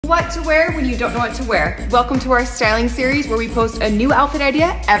what to wear when you don't know what to wear. Welcome to our styling series where we post a new outfit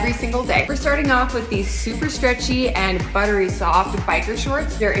idea every single day. We're starting off with these super stretchy and buttery soft biker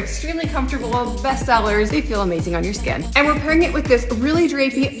shorts. They're extremely comfortable, best sellers. They feel amazing on your skin. And we're pairing it with this really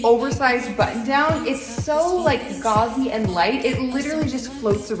drapey, oversized button down. It's so like gauzy and light. It literally just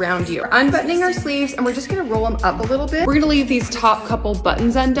floats around you. We're unbuttoning our sleeves and we're just gonna roll them up a little bit. We're gonna leave these top couple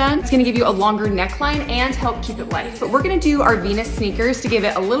buttons undone. It's gonna give you a longer neckline and help keep it light. But we're gonna do our Venus sneakers to give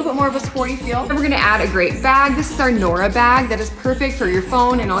it a little bit more of a sporty feel. And we're gonna add a great bag. This is our Nora bag that is perfect for your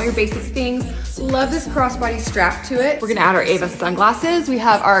phone and all your basic things. Love this crossbody strap to it. We're gonna add our Ava sunglasses. We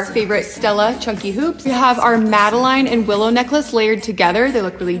have our favorite Stella chunky hoops. We have our Madeline and Willow necklace layered together. They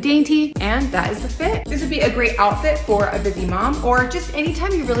look really dainty, and that is the fit. This would be a great outfit for a busy mom or just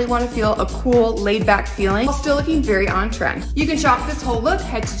anytime you really wanna feel a cool, laid back feeling while still looking very on trend. You can shop this whole look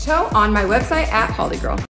head to toe on my website at Hollygirl.